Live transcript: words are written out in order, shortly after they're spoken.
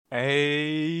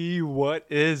Hey, what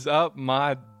is up,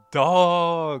 my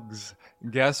dogs?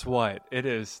 Guess what? It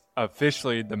is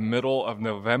officially the middle of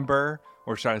November,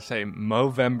 or should I say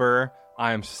Movember.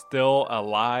 I am still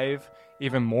alive.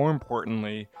 Even more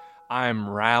importantly, I am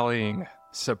rallying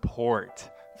support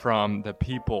from the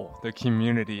people, the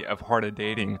community of Heart of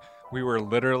Dating. We were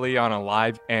literally on a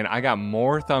live, and I got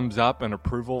more thumbs up and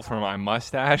approval for my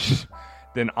mustache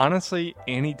than honestly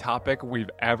any topic we've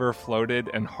ever floated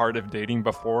in Heart of Dating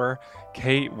before.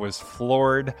 Kate was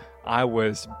floored. I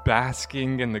was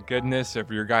basking in the goodness of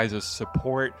your guys'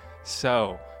 support.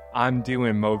 So I'm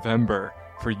doing Movember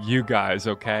for you guys,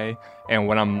 okay? And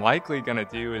what I'm likely gonna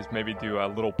do is maybe do a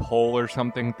little poll or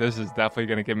something. This is definitely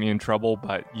gonna get me in trouble,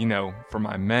 but you know, for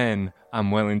my men,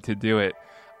 I'm willing to do it.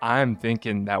 I'm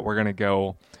thinking that we're gonna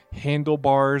go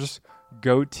handlebars,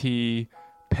 goatee,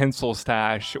 pencil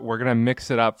stash. We're going to mix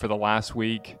it up for the last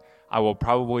week. I will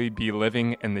probably be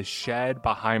living in the shed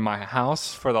behind my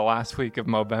house for the last week of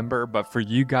November, but for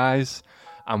you guys,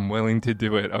 I'm willing to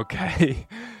do it, okay?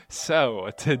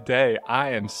 So today,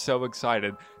 I am so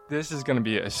excited. This is going to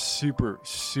be a super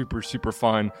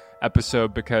fun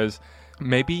episode because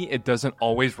maybe it doesn't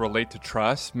always relate to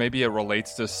trust. Maybe it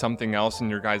relates to something else in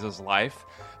your guys' life.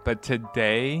 But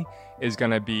today is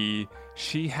going to be,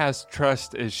 she has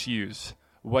trust issues.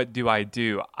 What do?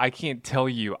 I can't tell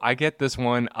you. I get this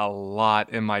one a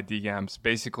lot in my DMs.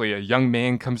 Basically, a young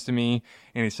man comes to me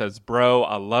and he says, bro,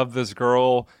 I love this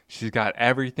girl. She's got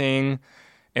everything,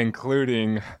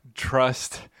 including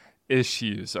trust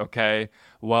issues, okay?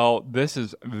 Well, this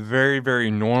is very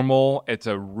normal. It's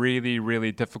a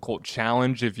really difficult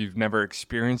challenge if you've never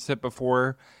experienced it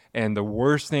before. And the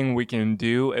worst thing we can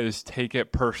do is take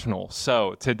it personal.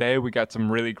 So today we got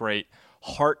some really great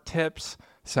heart tips,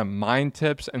 some mind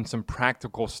tips, and some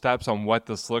practical steps on what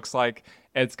this looks like.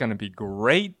 It's going to be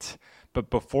great.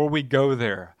 But before we go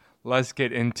there, let's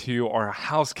get into our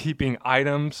housekeeping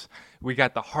items. We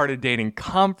got the Heart of Dating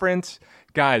conference.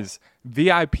 Guys,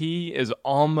 VIP is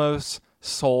almost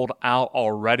sold out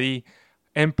already.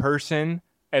 In person,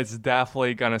 it's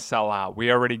definitely going to sell out. We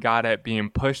already got it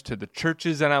being pushed to the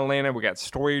churches in Atlanta. We got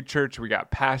Story Church. We got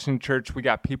Passion Church. We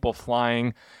got people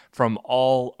flying from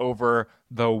all over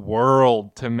the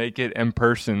world to make it in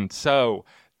person. So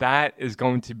that is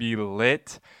going to be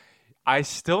lit. I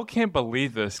still can't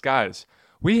believe this, guys.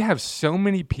 We have so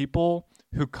many people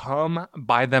who come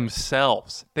by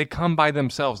themselves. They come by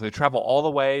themselves. They travel all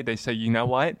the way. They say, you know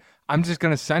what? I'm just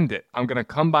going to send it. I'm going to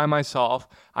come by myself.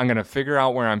 I'm going to figure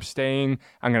out where I'm staying.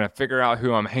 I'm going to figure out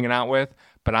who I'm hanging out with,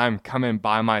 but I'm coming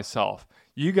by myself.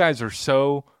 You guys are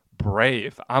so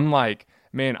brave. I'm like,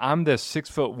 man, I'm this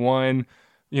 6'1",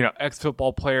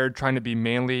 ex-football player trying to be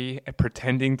manly,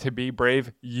 pretending to be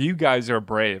brave. You guys are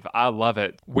brave. I love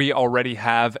it. We already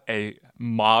have a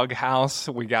Mog house.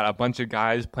 We got a bunch of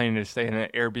guys planning to stay in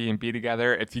an Airbnb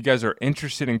together. If you guys are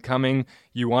interested in coming,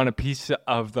 you want a piece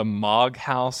of the Mog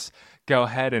house, go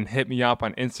ahead and hit me up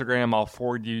on Instagram. I'll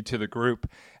forward you to the group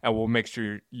and we'll make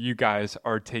sure you guys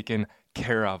are taken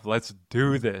care of. Let's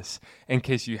do this. In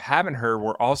case you haven't heard,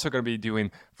 we're also going to be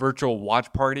doing virtual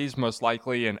watch parties, most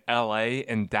likely in LA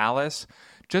and Dallas.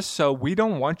 Just so we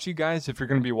don't want you guys, if you're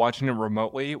going to be watching it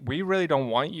remotely, we really don't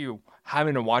want you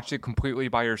having to watch it completely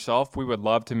by yourself. We would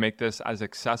love to make this as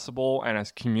accessible and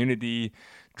as community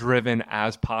driven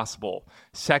as possible.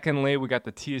 Secondly, we got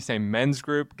the TSA men's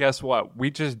group. Guess what?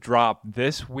 We just dropped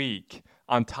this week,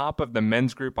 on top of the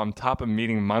men's group, on top of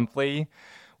meeting monthly,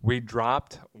 we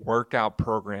dropped workout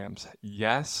programs.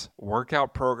 Yes,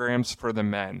 workout programs for the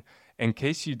men. In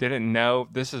case you didn't know,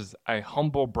 this is a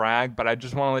humble brag, but I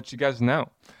just want to let you guys know.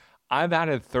 I've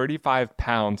added 35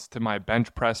 pounds to my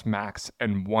bench press max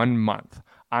in 1 month.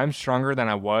 I'm stronger than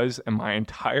I was in my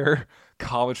entire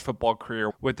college football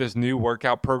career with this new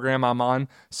workout program I'm on.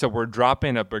 So we're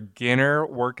dropping a beginner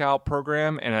workout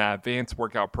program and an advanced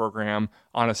workout program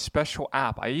on a special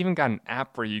app. I even got an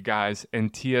app for you guys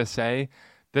in TSA.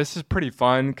 This is pretty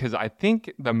fun because I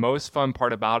think the most fun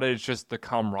part about it is just the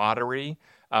camaraderie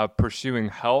of pursuing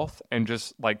health and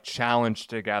just like challenge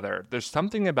together. There's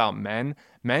something about men.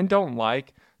 Men don't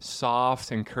like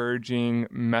soft, encouraging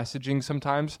messaging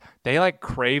sometimes. They like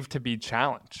crave to be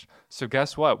challenged. So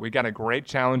guess what? We got a great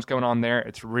challenge going on there.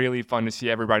 It's really fun to see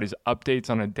everybody's updates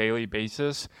on a daily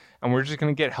basis. And we're just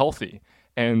going to get healthy.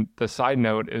 And the side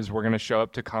note is we're going to show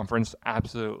up to conference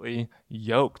absolutely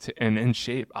yoked and in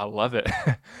shape. I love it.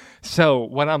 So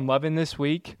what I'm loving this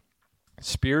week,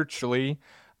 spiritually,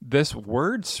 this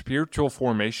word spiritual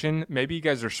formation, maybe you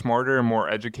guys are smarter and more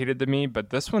educated than me,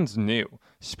 but this one's new.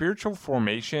 Spiritual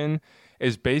formation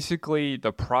is basically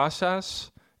the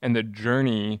process and the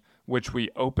journey which we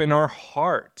open our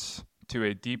hearts to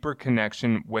a deeper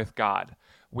connection with God.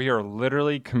 We are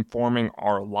literally conforming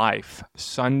our life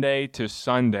Sunday to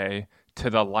Sunday to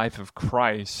the life of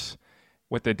Christ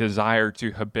with a desire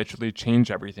to habitually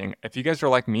change everything. If you guys are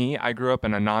like me, I grew up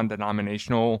in a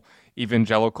non-denominational,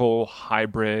 evangelical,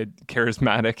 hybrid,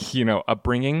 charismatic,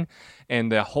 upbringing.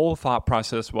 And the whole thought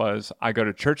process was I go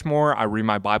to church more, I read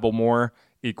my Bible more,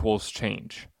 equals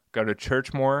change. Go to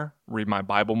church more, read my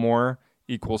Bible more,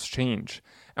 equals change.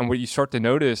 And what you start to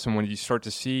notice and what you start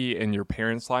to see in your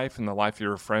parents' life and the life of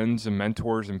your friends and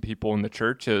mentors and people in the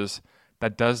church is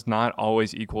that does not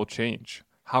always equal change.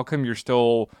 How come you're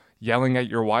still yelling at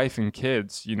your wife and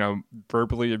kids,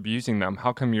 verbally abusing them?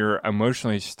 How come you're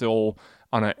emotionally still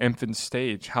on an infant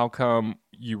stage? How come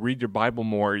you read your Bible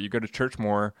more, you go to church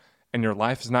more, and your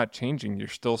life is not changing? You're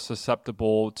still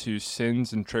susceptible to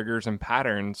sins and triggers and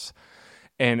patterns,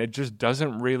 and it just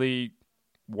doesn't really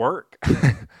work.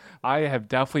 I have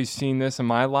definitely seen this in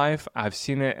my life. I've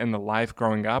seen it in the life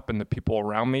growing up and the people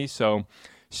around me. So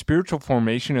spiritual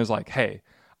formation is like, hey,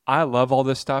 I love all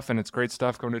this stuff and it's great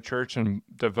stuff going to church and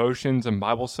devotions and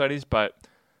Bible studies, but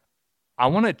I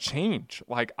want to change.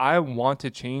 Like, I want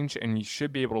to change, and you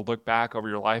should be able to look back over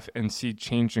your life and see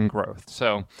change and growth.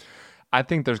 So I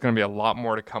think there's going to be a lot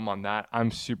more to come on that.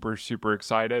 I'm super, super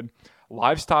excited.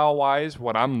 Lifestyle-wise,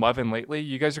 what I'm loving lately,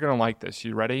 you guys are going to like this.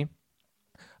 You ready?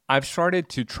 I've started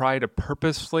to try to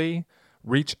purposefully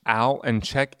reach out and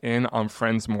check in on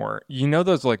friends more. You know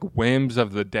those like whims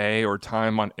of the day or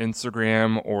time on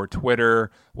Instagram or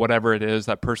Twitter, whatever it is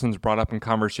that person's brought up in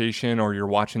conversation, or you're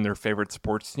watching their favorite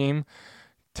sports team?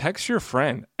 Text your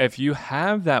friend. If you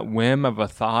have that whim of a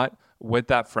thought with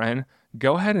that friend,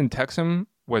 go ahead and text them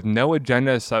with no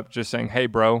agenda except just saying, hey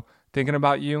bro, thinking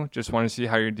about you, just want to see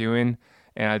how you're doing,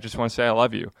 and I just want to say I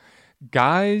love you.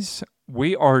 Guys,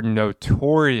 we are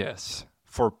notorious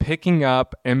for picking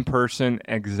up in person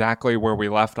exactly where we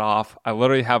left off. I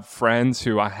literally have friends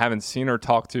who I haven't seen or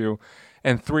talked to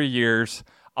in 3 years.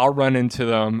 I'll run into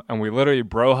them and we literally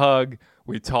bro hug,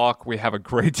 we talk, we have a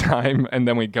great time, and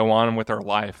then we go on with our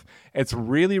life. It's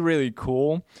really, really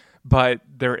cool. But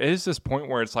there is this point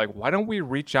where it's like, why don't we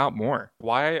reach out more?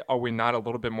 Why are we not a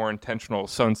little bit more intentional?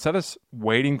 So instead of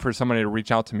waiting for somebody to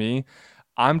reach out to me,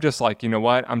 I'm just like, you know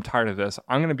what? I'm tired of this.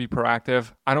 I'm going to be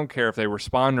proactive. I don't care if they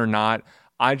respond or not.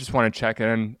 I just want to check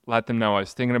in, let them know I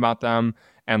was thinking about them,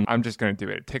 and I'm just going to do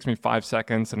it. It takes me 5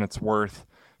 seconds, and it's worth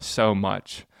so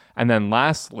much. And then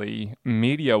lastly,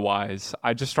 media-wise,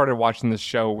 I just started watching this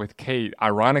show with Kate.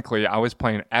 Ironically, I was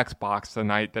playing Xbox the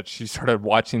night that she started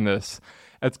watching this.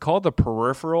 It's called The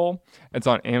Peripheral. It's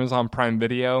on Amazon Prime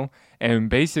Video, and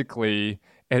basically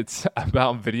it's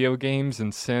about video games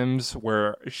and Sims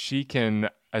where she can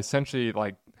essentially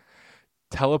like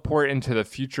teleport into the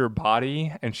future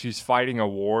body, and she's fighting a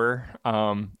war.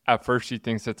 At first she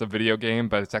thinks it's a video game,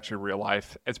 but it's actually real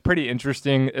life. It's pretty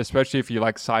interesting, especially if you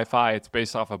like sci-fi. It's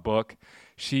based off a book.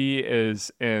 She is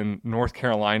in North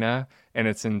Carolina, and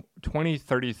it's in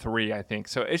 2033, I think.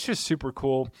 So it's just super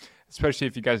cool, especially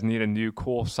if you guys need a new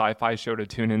cool sci-fi show to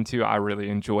tune into. I really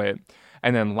enjoy it.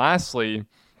 And then lastly,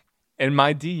 in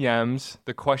my DMs,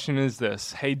 the question is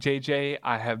this. Hey, JJ,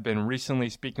 I have been recently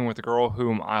speaking with a girl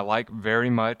whom I like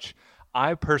very much.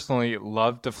 I personally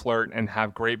love to flirt and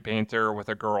have great banter with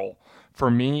a girl. For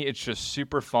me, it's just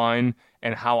super fun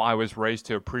and how I was raised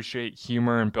to appreciate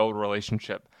humor and build a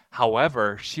relationship.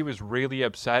 However, she was really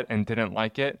upset and didn't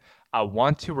like it. I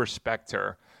want to respect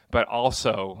her, but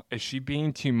also, is she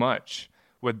being too much?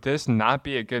 Would this not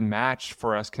be a good match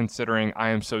for us, considering I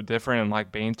am so different and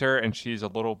like banter and she's a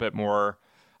little bit more,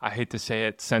 I hate to say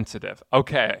it, sensitive?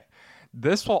 Okay,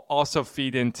 this will also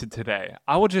feed into today.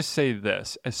 I will just say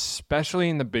this, especially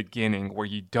in the beginning where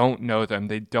you don't know them,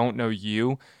 they don't know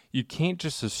you, you can't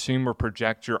just assume or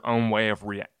project your own way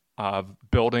of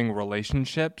building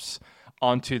relationships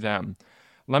onto them.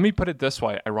 Let me put it this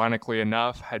way. Ironically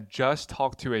enough, had just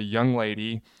talked to a young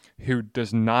lady who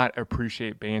does not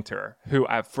appreciate banter, who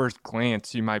at first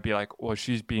glance you might be like, well,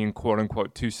 she's being quote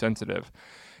unquote too sensitive.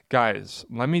 Guys,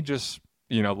 let me just,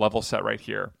 level set right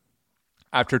here.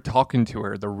 After talking to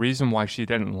her, the reason why she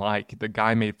didn't like, the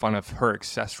guy made fun of her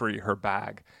accessory, her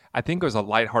bag. I think it was a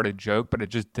lighthearted joke, but it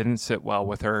just didn't sit well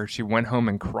with her. She went home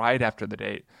and cried after the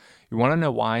date. You want to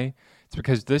know why? It's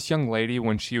because this young lady,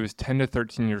 when she was 10 to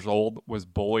 13 years old, was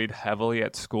bullied heavily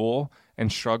at school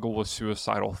and struggled with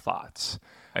suicidal thoughts.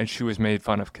 And she was made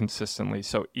fun of consistently.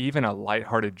 So even a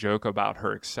lighthearted joke about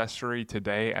her accessory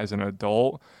today as an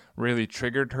adult really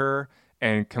triggered her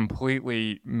and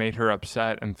completely made her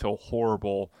upset and feel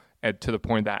horrible to the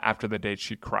point that after the date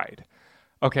she cried.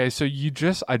 Okay, so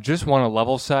I just want to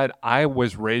level set. I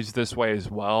was raised this way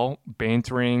as well,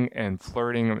 bantering and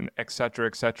flirting and et cetera,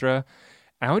 et cetera.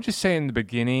 And I would just say in the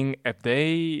beginning, if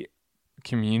they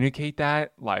communicate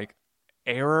that, like,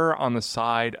 error on the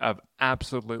side of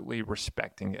absolutely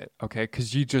respecting it, okay?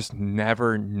 Because you just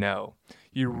never know.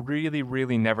 You really,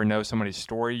 really never know somebody's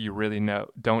story. You really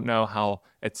don't know how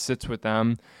it sits with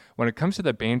them. When it comes to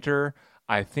the banter,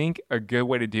 I think a good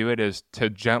way to do it is to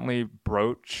gently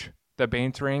broach the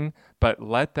bantering, but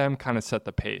let them kind of set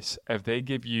the pace. If they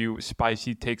give you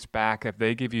spicy takes back, if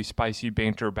they give you spicy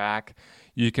banter back,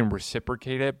 you can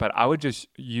reciprocate it. But I would just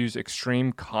use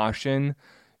extreme caution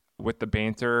with the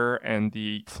banter and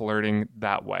the flirting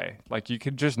that way. Like, you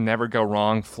could just never go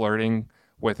wrong flirting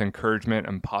with encouragement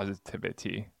and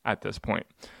positivity at this point.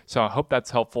 So I hope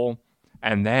that's helpful.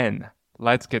 And then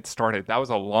let's get started. That was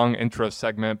a long intro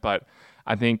segment, but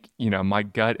I think, my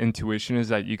gut intuition is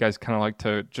that you guys kind of like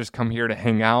to just come here to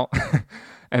hang out.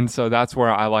 And so that's where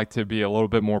I like to be a little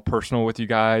bit more personal with you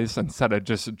guys instead of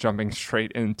just jumping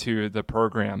straight into the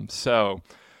program. So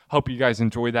hope you guys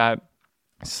enjoy that.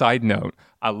 Side note,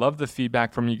 I love the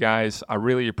feedback from you guys. I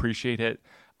really appreciate it.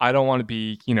 I don't want to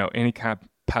be, any kind of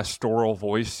pastoral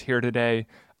voice here today.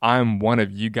 I'm one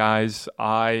of you guys.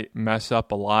 I mess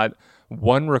up a lot.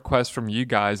 One request from you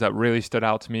guys that really stood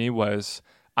out to me was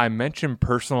I mentioned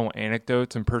personal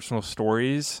anecdotes and personal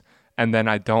stories, and then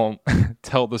I don't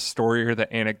tell the story or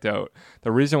the anecdote.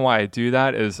 The reason why I do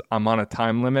that is I'm on a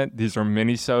time limit. These are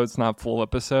mini-sodes, not full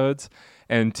episodes.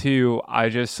 And two,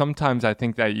 sometimes I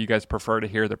think that you guys prefer to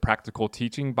hear the practical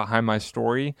teaching behind my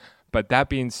story. But that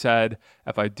being said,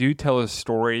 if I do tell a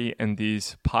story in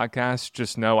these podcasts,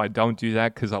 just know I don't do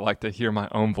that because I like to hear my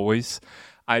own voice.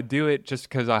 I do it just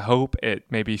because I hope it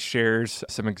maybe shares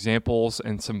some examples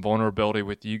and some vulnerability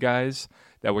with you guys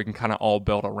that we can kind of all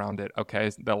build around it, okay?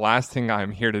 The last thing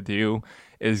I'm here to do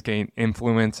is gain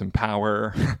influence and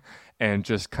power and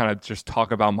just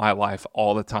talk about my life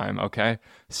all the time, okay?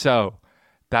 So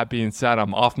that being said,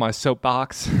 I'm off my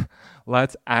soapbox.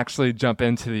 Let's actually jump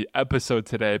into the episode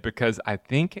today because I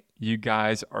think you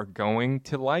guys are going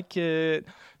to like it.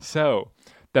 So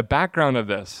the background of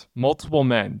this, multiple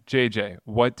men, JJ,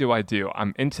 what do?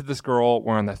 I'm into this girl.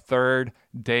 We're on the third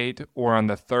date. We're on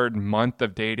the third month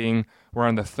of dating. We're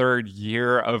on the third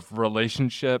year of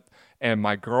relationship. And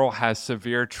my girl has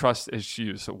severe trust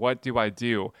issues. What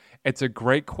do? It's a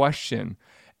great question.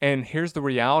 And here's the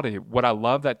reality. What I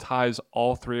love that ties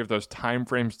all three of those time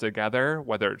frames together,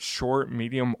 whether it's short,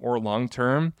 medium, or long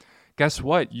term, guess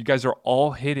what? You guys are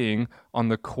all hitting on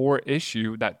the core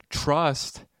issue that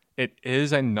trust, it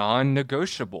is a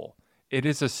non-negotiable. It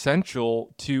is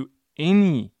essential to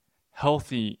any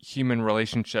healthy human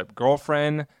relationship.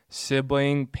 Girlfriend,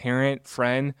 sibling, parent,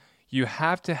 friend, you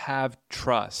have to have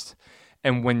trust.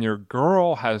 And when your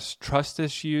girl has trust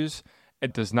issues,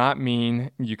 it does not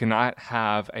mean you cannot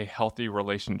have a healthy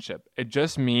relationship. It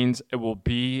just means it will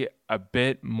be a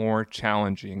bit more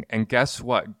challenging. And guess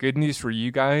what? Good news for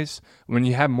you guys. When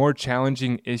you have more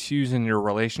challenging issues in your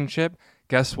relationship,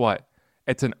 guess what?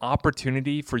 It's an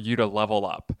opportunity for you to level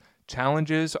up.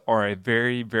 Challenges are a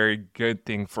very, very good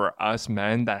thing for us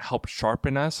men that help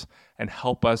sharpen us and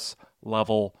help us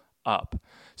level up.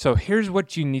 So here's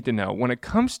what you need to know. When it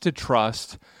comes to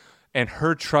trust, and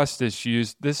her trust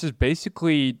issues, this is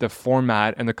basically the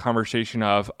format and the conversation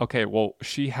of, okay, well,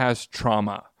 she has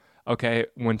trauma, okay?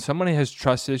 When somebody has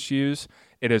trust issues,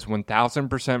 it is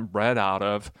 1000% bred out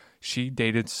of she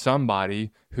dated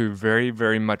somebody who very,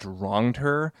 very much wronged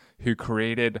her, who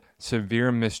created severe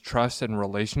mistrust in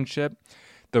relationship.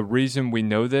 The reason we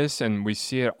know this and we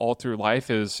see it all through life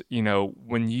is,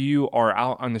 when you are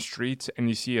out on the streets and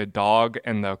you see a dog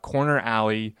in the corner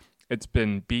alley, it's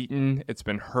been beaten, it's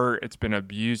been hurt, it's been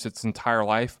abused its entire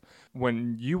life.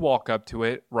 When you walk up to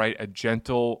it, right, a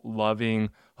gentle, loving,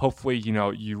 hopefully,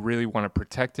 you really want to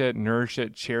protect it, nourish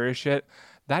it, cherish it,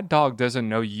 that dog doesn't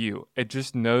know you. It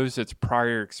just knows its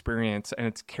prior experience and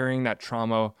it's carrying that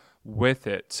trauma with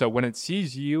it. So when it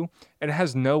sees you, it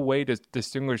has no way to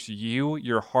distinguish you,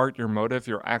 your heart, your motive,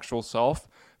 your actual self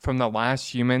from the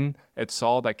last human it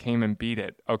saw that came and beat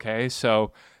it, okay?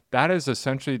 So that is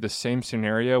essentially the same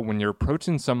scenario when you're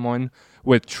approaching someone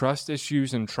with trust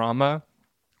issues and trauma.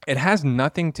 It has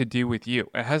nothing to do with you.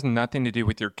 It has nothing to do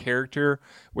with your character,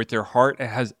 with your heart. It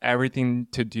has everything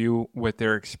to do with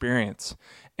their experience.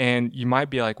 And you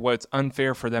might be like, well, it's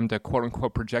unfair for them to quote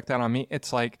unquote project that on me.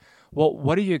 It's like, well,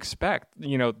 what do you expect?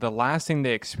 The last thing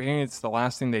they experienced, the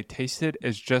last thing they tasted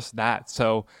is just that.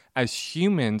 So as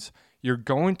humans, you're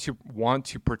going to want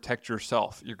to protect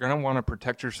yourself. You're going to want to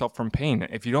protect yourself from pain.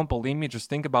 If you don't believe me, just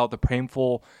think about the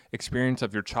painful experience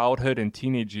of your childhood and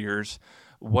teenage years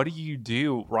What do you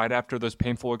do right after those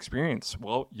painful experience?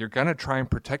 Well, you're going to try and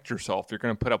protect yourself. You're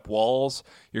going to put up walls.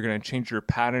 You're going to change your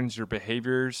patterns, your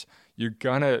behaviors. You're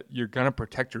going to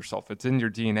protect yourself. It's in your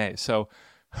DNA. So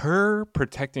her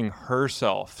protecting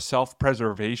herself,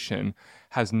 self-preservation,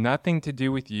 has nothing to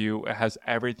do with you. It has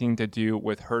everything to do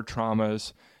with her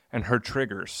traumas and her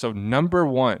triggers. So number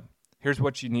one, here's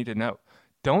what you need to know.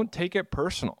 Don't take it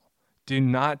personal. Do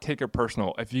not take it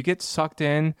personal. If you get sucked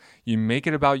in, you make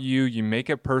it about you, you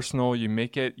make it personal, you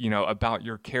make it, about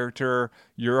your character,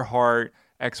 your heart,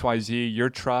 XYZ, your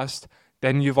trust,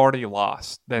 then you've already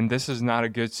lost. Then this is not a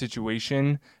good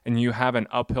situation and you have an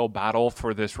uphill battle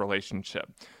for this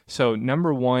relationship. So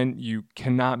number one, you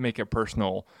cannot make it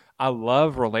personal. I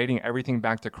love relating everything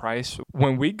back to Christ.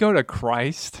 When we go to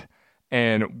Christ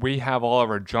and we have all of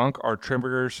our junk, our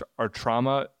triggers, our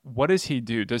trauma, what does he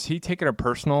do? Does he take it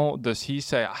personal? Does he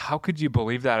say, how could you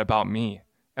believe that about me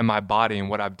and my body and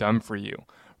what I've done for you,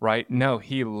 right? No,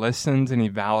 he listens and he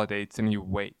validates and he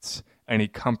waits and he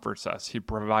comforts us. He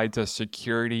provides us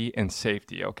security and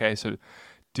safety, okay? So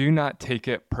do not take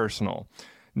it personal.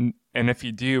 And if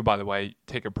you do, by the way,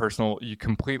 take it personal, you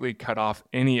completely cut off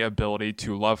any ability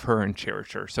to love her and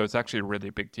cherish her. So it's actually a really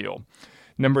big deal.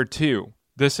 Number two,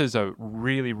 this is a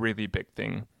really, really big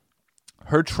thing.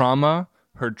 Her trauma,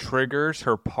 her triggers,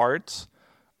 her parts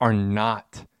are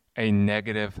not a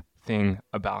negative thing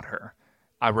about her.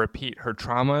 I repeat, her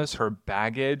traumas, her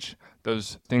baggage,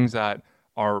 those things that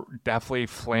are definitely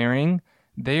flaring,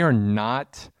 they are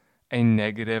not a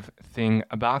negative thing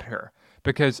about her.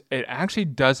 Because it actually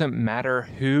doesn't matter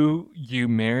who you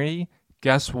marry.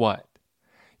 Guess what?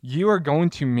 You are going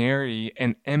to marry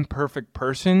an imperfect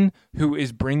person who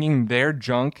is bringing their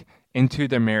junk into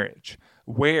the marriage.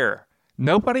 Where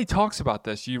nobody talks about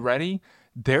this. You ready?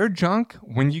 Their junk,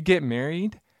 when you get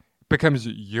married, becomes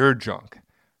your junk.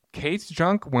 Kate's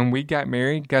junk, when we got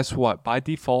married, guess what? By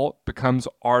default, becomes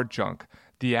our junk.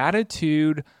 The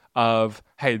attitude of,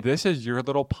 hey, this is your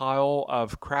little pile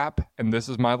of crap, and this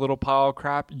is my little pile of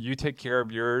crap. You take care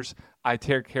of yours. I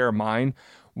take care of mine.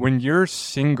 When you're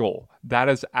single, that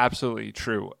is absolutely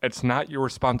true. It's not your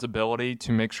responsibility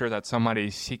to make sure that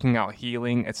somebody's seeking out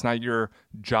healing. It's not your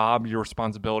job, your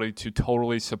responsibility to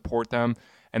totally support them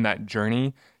in that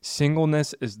journey.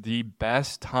 Singleness is the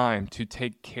best time to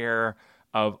take care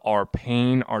of our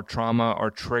pain, our trauma,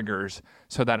 our triggers,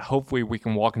 so that hopefully we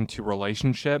can walk into a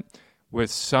relationship with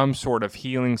some sort of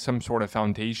healing, some sort of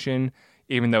foundation,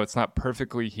 even though it's not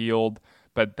perfectly healed.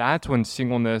 But that's when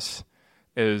singleness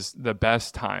is the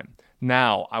best time.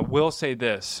 Now, I will say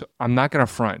this. I'm not going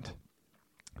to front.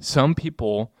 Some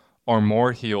people are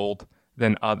more healed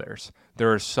than others.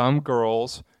 There are some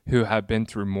girls who have been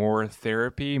through more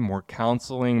therapy, more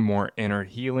counseling, more inner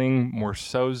healing, more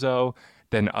sozo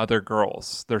than other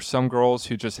girls. There's some girls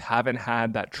who just haven't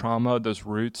had that trauma, those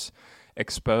roots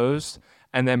exposed.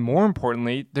 And then more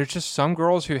importantly, there's just some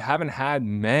girls who haven't had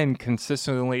men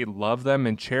consistently love them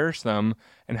and cherish them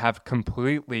and have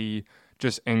completely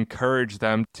just encouraged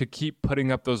them to keep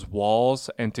putting up those walls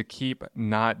and to keep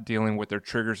not dealing with their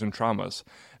triggers and traumas.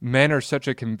 Men are such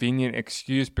a convenient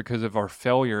excuse because of our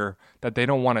failure that they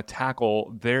don't want to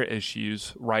tackle their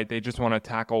issues, right? They just want to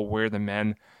tackle where the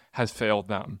men has failed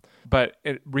them. But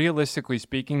realistically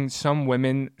speaking, some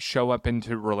women show up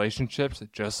into relationships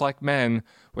just like men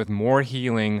with more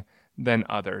healing than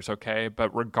others, okay?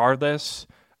 But regardless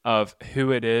of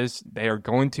who it is, they are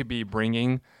going to be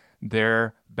bringing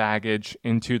their baggage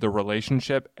into the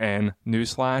relationship, and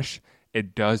newsflash,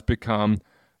 it does become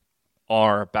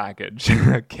our baggage.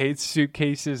 Kate's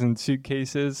suitcases and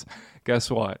suitcases, guess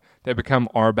what? They become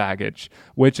our baggage,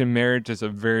 which in marriage is a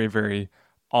very, very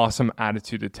awesome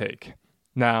attitude to take.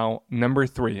 Now, number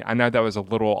 3, I know that was a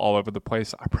little all over the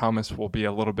place. I promise we'll be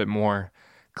a little bit more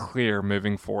clear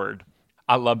moving forward.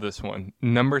 I love this one.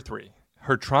 Number 3,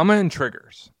 her trauma and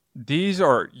triggers. These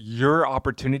are your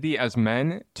opportunity as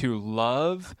men to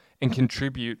love and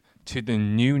contribute to the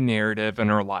new narrative in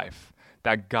her life.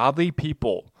 That godly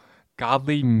people,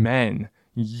 godly men,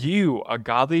 you, a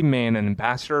godly man, an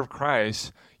ambassador of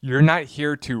Christ, you're not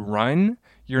here to run.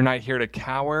 You're not here to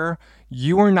cower.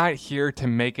 You are not here to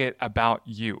make it about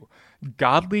you.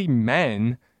 Godly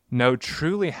men know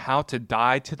truly how to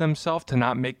die to themselves, to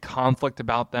not make conflict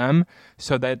about them,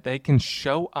 so that they can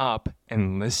show up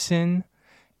and listen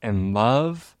and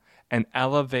love and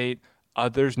elevate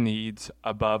others' needs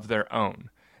above their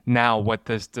own. Now, what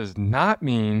this does not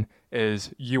mean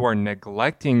is you are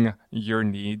neglecting your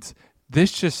needs.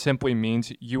 This just simply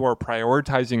means you are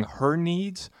prioritizing her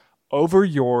needs over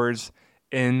yours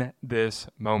in this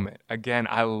moment. Again,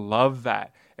 I love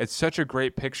that. It's such a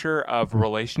great picture of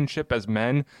relationship as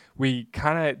men.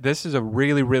 This is a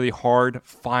really, really hard,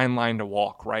 fine line to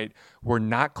walk, right? We're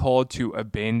not called to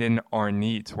abandon our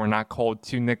needs. We're not called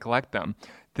to neglect them.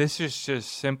 This is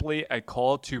just simply a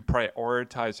call to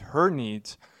prioritize her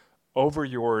needs over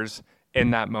yours in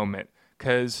that moment.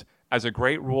 Because as a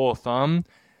great rule of thumb,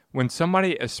 when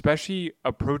somebody especially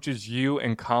approaches you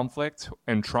in conflict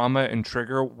and trauma and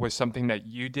trigger with something that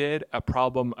you did, a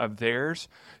problem of theirs,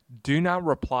 do not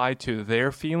reply to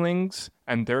their feelings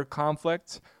and their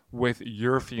conflicts with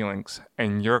your feelings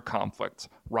and your conflicts,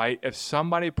 right? If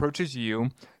somebody approaches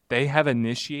you, they have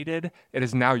initiated, it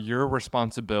is now your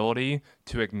responsibility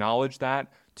to acknowledge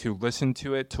that, to listen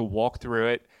to it, to walk through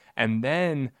it, and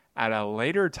then at a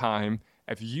later time,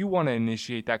 if you want to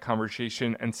initiate that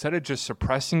conversation, instead of just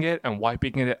suppressing it and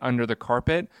wiping it under the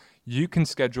carpet, you can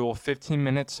schedule 15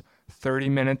 minutes, 30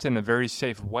 minutes in a very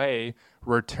safe way,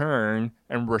 return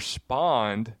and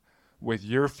respond with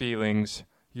your feelings,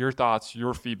 your thoughts,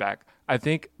 your feedback. I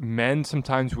think men,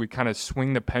 sometimes we kind of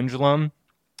swing the pendulum.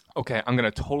 Okay, I'm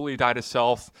going to totally die to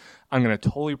self. I'm going to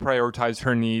totally prioritize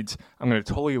her needs. I'm going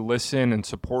to totally listen and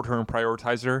support her and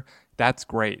prioritize her. That's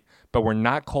great. But we're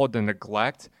not called to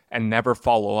neglect and never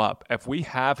follow up. If we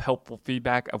have helpful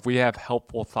feedback, if we have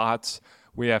helpful thoughts,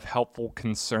 we have helpful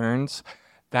concerns,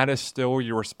 that is still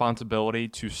your responsibility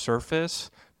to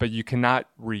surface, but you cannot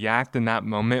react in that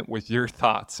moment with your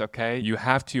thoughts, okay? You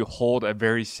have to hold a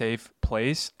very safe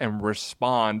place and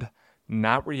respond,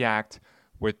 not react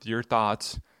with your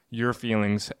thoughts, your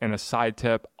feelings. And a side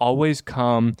tip, always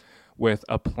come with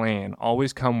a plan.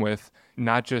 Always come with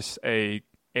not just a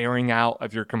airing out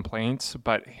of your complaints,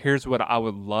 but here's what I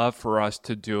would love for us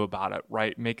to do about it,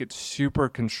 right? Make it super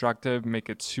constructive, make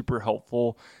it super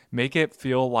helpful, make it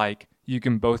feel like you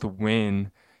can both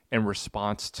win in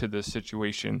response to this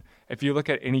situation. If you look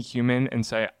at any human and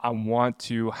say, I want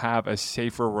to have a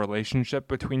safer relationship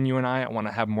between you and I want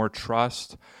to have more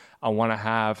trust, I want to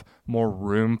have more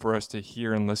room for us to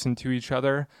hear and listen to each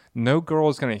other. No girl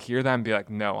is going to hear that and be like,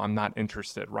 no, I'm not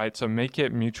interested, right? So make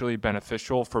it mutually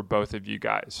beneficial for both of you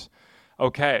guys.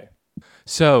 Okay,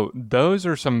 so those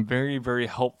are some very, very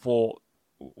helpful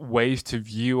ways to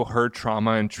view her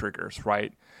trauma and triggers,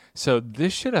 right? So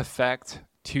this should affect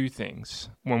two things.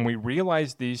 When we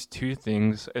realize these two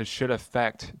things, it should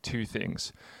affect two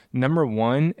things. Number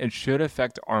one, it should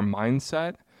affect our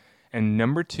mindset. And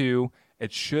number two,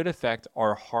 it should affect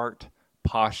our heart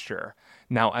posture.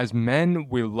 Now, as men,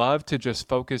 we love to just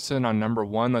focus in on number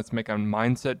one. Let's make a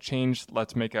mindset change.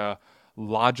 Let's make a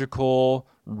logical,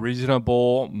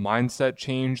 reasonable mindset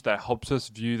change that helps us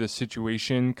view the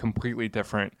situation completely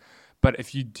different. But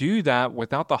if you do that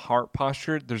without the heart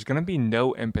posture, there's going to be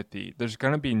no empathy. There's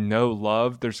going to be no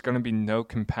love. There's going to be no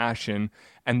compassion.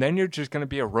 And then you're just going to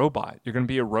be a robot. You're going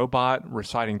to be a robot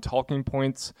reciting talking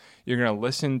points. You're going to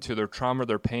listen to their trauma,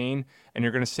 their pain, and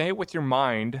you're going to say it with your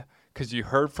mind because you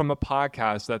heard from a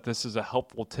podcast that this is a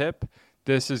helpful tip.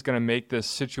 This is going to make this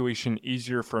situation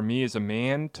easier for me as a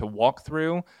man to walk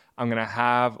through. I'm going to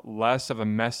have less of a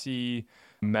messy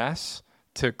mess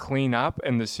to clean up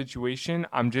in the situation.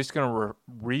 I'm just going to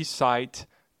recite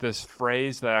this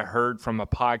phrase that I heard from a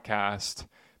podcast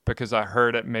because I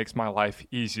heard it makes my life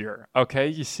easier. Okay,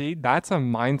 you see, that's a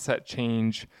mindset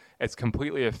change. It's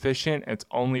completely efficient. It's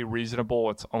only reasonable.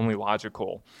 It's only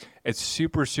logical. It's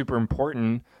super, super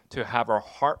important to have our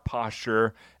heart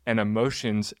posture and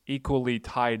emotions equally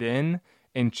tied in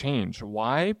and change.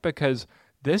 Why? Because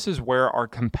this is where our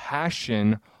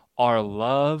compassion, our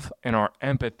love, and our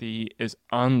empathy is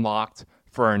unlocked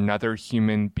for another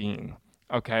human being.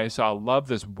 Okay, so I love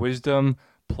this wisdom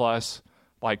plus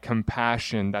like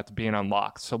compassion that's being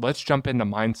unlocked. So let's jump into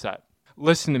mindset.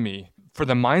 Listen to me. For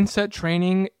the mindset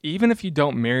training, even if you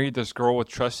don't marry this girl with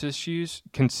trust issues,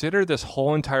 consider this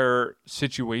whole entire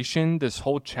situation, this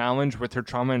whole challenge with her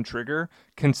trauma and trigger,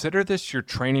 consider this your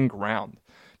training ground.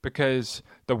 Because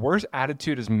the worst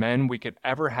attitude as men we could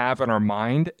ever have in our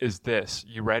mind is this.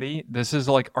 You ready? This is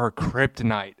like our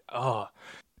kryptonite.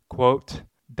 Quote,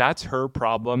 that's her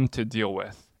problem to deal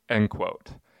with, end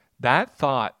quote. That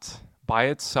thought by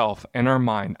itself in our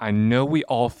mind, I know we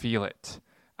all feel it.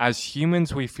 As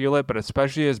humans, we feel it, but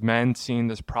especially as men seeing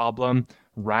this problem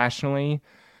rationally,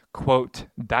 quote,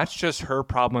 that's just her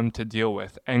problem to deal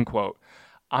with, end quote.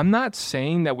 I'm not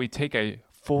saying that we take a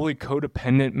fully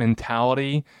codependent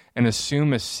mentality and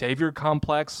assume a savior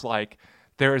complex, like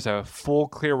there is a full,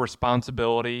 clear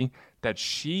responsibility that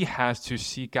she has to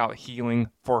seek out healing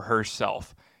for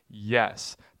herself.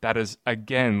 Yes, that is,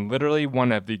 again, literally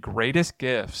one of the greatest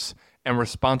gifts and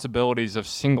responsibilities of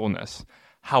singleness.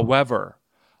 However,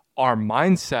 our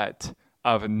mindset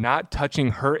of not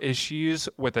touching her issues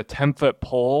with a 10-foot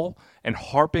pole and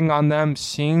harping on them,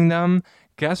 seeing them,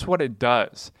 guess what it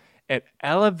does? It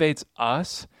elevates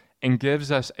us and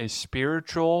gives us a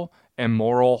spiritual and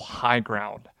moral high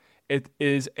ground. It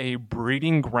is a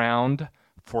breeding ground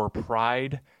for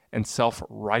pride and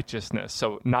self-righteousness.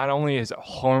 So not only is it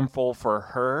harmful for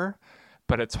her,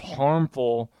 but it's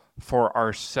harmful for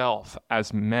ourselves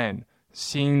as men,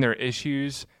 seeing their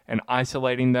issues and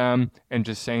isolating them and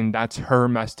just saying that's her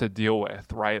mess to deal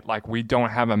with, right? Like we don't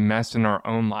have a mess in our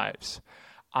own lives.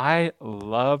 I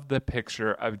love the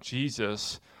picture of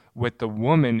Jesus with the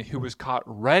woman who was caught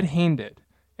red-handed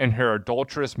in her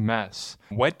adulterous mess.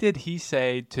 What did he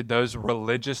say to those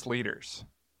religious leaders?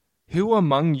 Who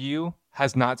among you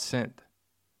has not sinned?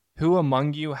 Who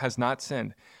among you has not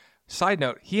sinned? Side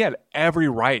note, he had every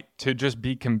right to just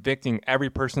be convicting every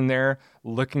person there,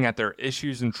 looking at their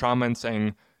issues and trauma and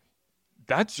saying,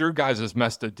 that's your guys'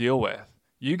 mess to deal with.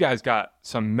 You guys got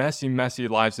some messy, messy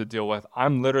lives to deal with.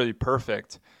 I'm literally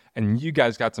perfect, and you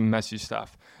guys got some messy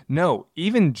stuff. No,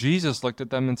 even Jesus looked at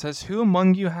them and says, who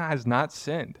among you has not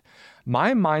sinned?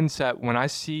 My mindset when I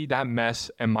see that mess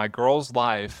in my girl's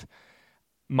life,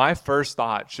 my first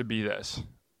thought should be this: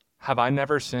 have I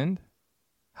never sinned?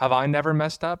 Have I never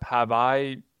messed up? Have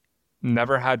I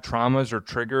never had traumas or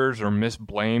triggers or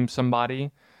misblamed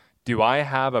somebody? Do I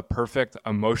have a perfect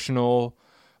emotional,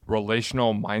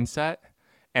 relational mindset?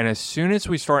 And as soon as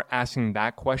we start asking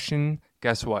that question,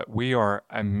 guess what? We are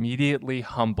immediately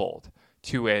humbled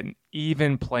to an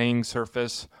even playing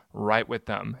surface right with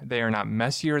them. They are not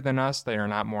messier than us. They are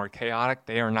not more chaotic.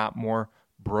 They are not more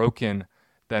broken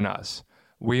than us.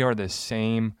 We are the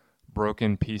same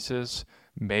broken pieces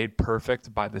made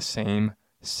perfect by the same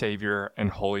Savior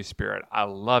and Holy Spirit. I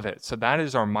love it. So that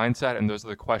is our mindset, and those are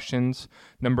the questions.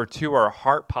 Number 2, our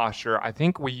heart posture. I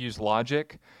think we use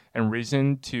logic and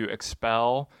reason to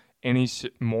expel any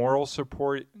moral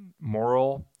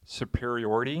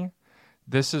superiority.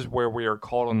 This is where we are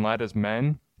called and led as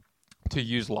men to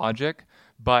use logic.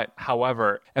 But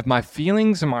however, if my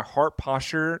feelings and my heart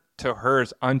posture to her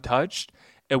is untouched,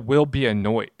 it will be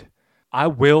annoyed. I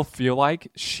will feel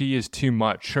like she is too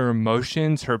much. Her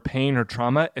emotions, her pain, her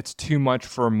trauma, it's too much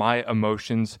for my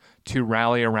emotions to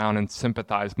rally around and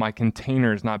sympathize. My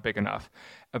container is not big enough.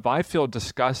 If I feel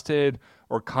disgusted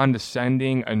or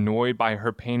condescending, annoyed by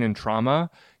her pain and trauma,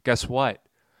 guess what?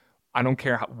 I don't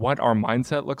care what our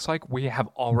mindset looks like, we have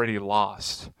already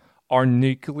lost. Our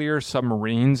nuclear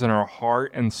submarines in our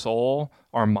heart and soul,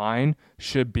 our mind,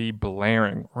 should be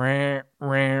blaring. Rant,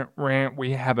 rant, rant.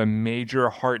 We have a major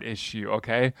heart issue,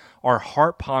 okay? Our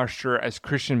heart posture as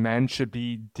Christian men should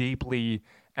be deeply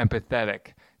empathetic,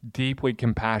 deeply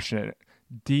compassionate,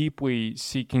 deeply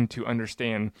seeking to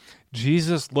understand.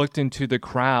 Jesus looked into the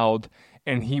crowd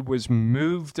and he was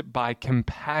moved by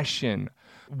compassion.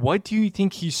 What do you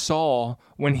think he saw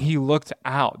when he looked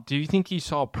out? Do you think he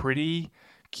saw pretty,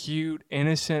 cute,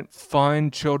 innocent, fun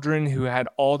children who had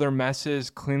all their messes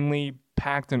cleanly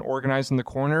packed and organized in the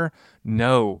corner?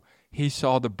 No, he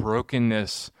saw the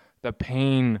brokenness, the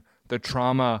pain, the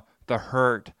trauma, the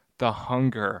hurt, the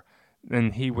hunger,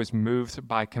 and he was moved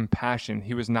by compassion.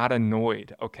 He was not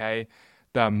annoyed, okay?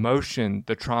 The emotion,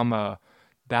 the trauma,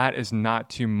 that is not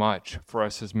too much for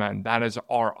us as men. That is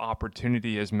our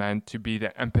opportunity as men to be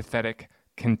the empathetic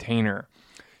container.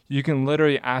 You can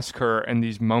literally ask her in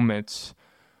these moments,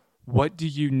 what do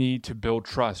you need to build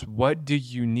trust? What do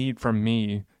you need from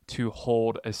me to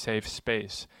hold a safe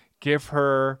space? Give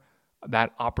her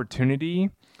that opportunity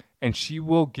and she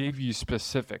will give you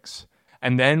specifics.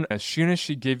 And then as soon as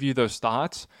she gives you those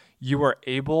thoughts, you are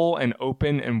able and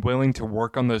open and willing to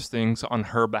work on those things on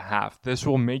her behalf. This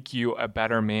will make you a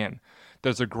better man.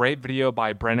 There's a great video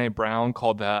by Brené Brown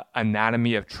called The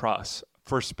Anatomy of Trust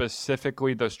for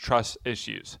specifically those trust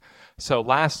issues. So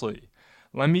lastly,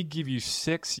 let me give you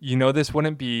 6. You know, this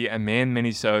wouldn't be a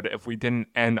Man-sode if we didn't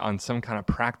end on some kind of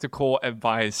practical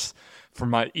advice for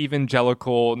my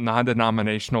evangelical,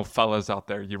 non-denominational fellas out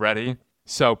there. You ready?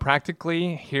 So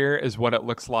practically, here is what it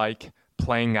looks like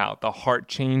playing out, the heart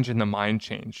change and the mind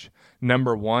change.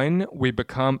 Number 1, we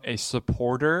become a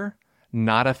supporter,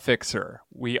 not a fixer.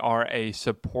 We are a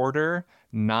supporter,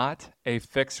 not a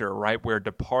fixer, right? We're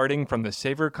departing from the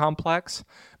savior complex,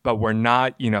 but we're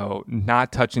not,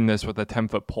 not touching this with a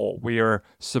 10-foot pole. We are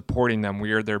supporting them.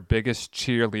 We are their biggest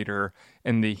cheerleader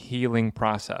in the healing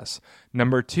process.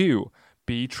 Number 2,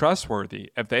 be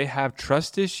trustworthy. If they have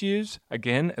trust issues,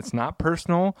 again, it's not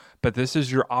personal, but this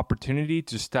is your opportunity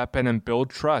to step in and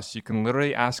build trust. You can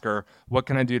literally ask her, what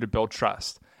can I do to build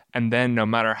trust? And then no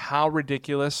matter how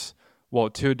ridiculous, well,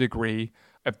 to a degree,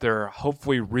 If they're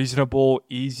hopefully reasonable,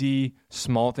 easy,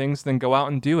 small things, then go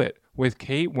out and do it. With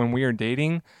Kate, when we were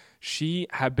dating, she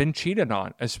had been cheated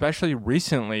on, especially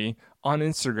recently on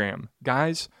Instagram.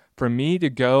 Guys, for me to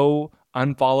go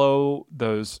unfollow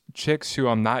those chicks who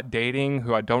I'm not dating,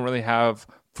 who I don't really have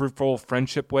fruitful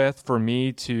friendship with, for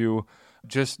me to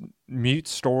just mute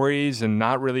stories and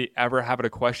not really ever have it a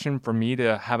question, for me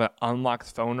to have an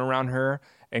unlocked phone around her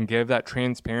and give that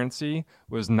transparency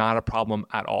was not a problem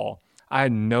at all. I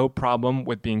had no problem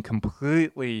with being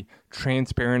completely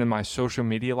transparent in my social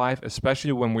media life,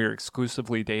 especially when we were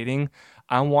exclusively dating.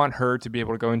 I want her to be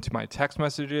able to go into my text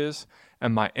messages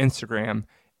and my Instagram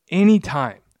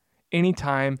anytime,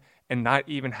 and not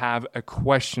even have a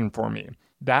question for me.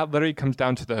 That literally comes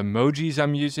down to the emojis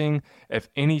I'm using. If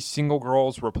any single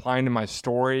girl's replying to my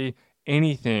story,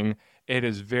 anything, it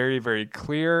is very, very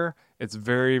clear. It's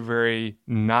very, very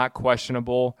not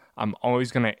questionable. I'm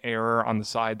always going to err on the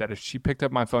side that if she picked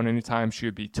up my phone anytime, she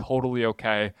would be totally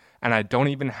okay. And I don't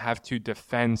even have to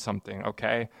defend something,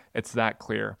 okay? It's that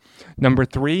clear. Number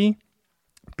 3,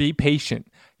 be patient.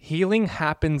 Healing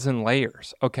happens in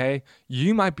layers, okay?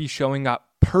 You might be showing up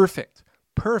perfect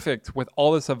with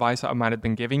all this advice I might have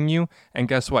been giving you. And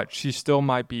guess what? She still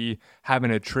might be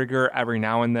having a trigger every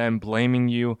now and then, blaming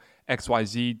you,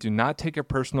 XYZ. Do not take it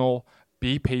personal.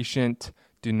 Be patient.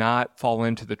 Do not fall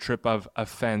into the trip of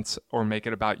offense or make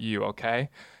it about you, okay?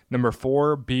 Number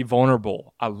 4, be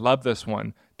vulnerable. I love this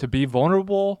one. To be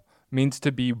vulnerable means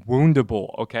to be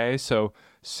woundable, okay? So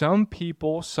some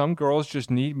people, some girls just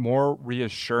need more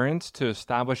reassurance to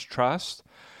establish trust.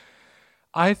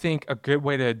 I think a good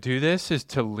way to do this is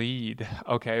to lead,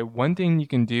 okay? One thing you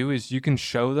can do is you can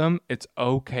show them it's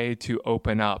okay to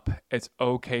open up. It's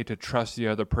okay to trust the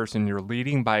other person. You're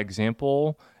leading by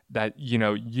example, that,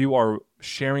 you are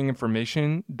sharing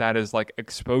information that is like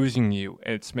exposing you.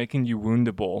 It's making you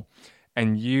woundable,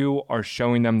 and you are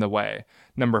showing them the way.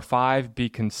 Number 5, be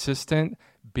consistent.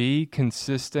 Be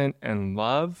consistent in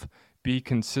love. Be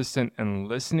consistent in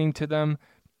listening to them.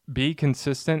 Be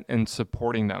consistent in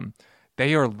supporting them.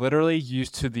 They are literally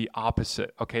used to the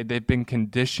opposite, okay? They've been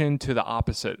conditioned to the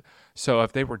opposite. So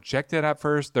if they reject it at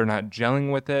first, they're not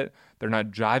gelling with it, they're not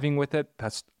jiving with it,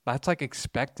 that's like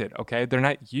expected, okay? They're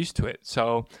not used to it.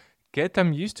 So get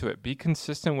them used to it. Be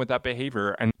consistent with that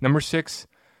behavior. And number 6,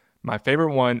 my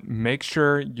favorite one, make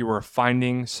sure you are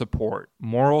finding support.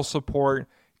 Moral support,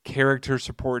 character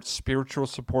support, spiritual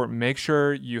support. Make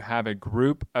sure you have a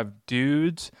group of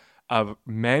dudes, of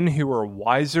men who are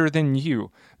wiser than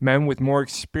you, men with more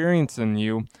experience than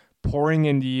you, pouring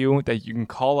into you, that you can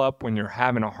call up when you're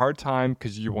having a hard time,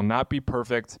 because you will not be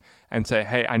perfect, and say,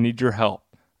 hey, I need your help.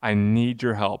 I need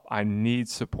your help. I need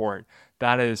support.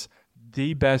 That is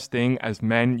the best thing as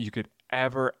men you could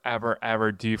ever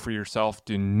do for yourself.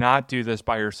 Do not do this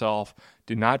by yourself.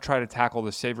 Do not try to tackle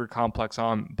the savior complex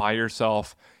on by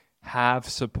yourself. Have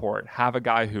support. Have a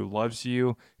guy who loves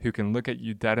you, who can look at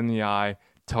you dead in the eye,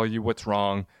 tell you what's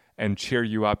wrong, and cheer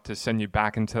you up to send you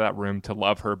back into that room to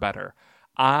love her better.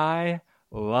 I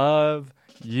love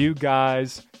you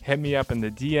guys. Hit me up in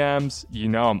the DMs.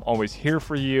 I'm always here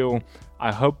for you.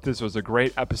 I hope this was a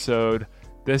great episode.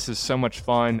 This is so much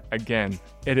fun. Again,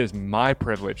 it is my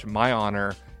privilege, my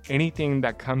honor. Anything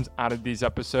that comes out of these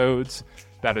episodes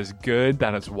that is good,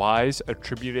 that is wise,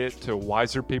 attribute it to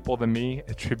wiser people than me,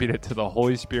 attribute it to the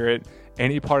Holy Spirit.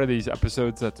 Any part of these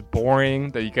episodes that's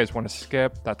boring, that you guys want to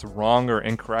skip, that's wrong or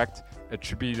incorrect,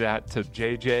 attribute that to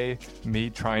JJ, me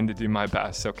trying to do my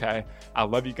best, okay? I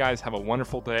love you guys. Have a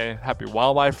wonderful day. Happy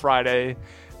Wildlife Friday.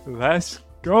 Let's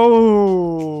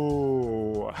go.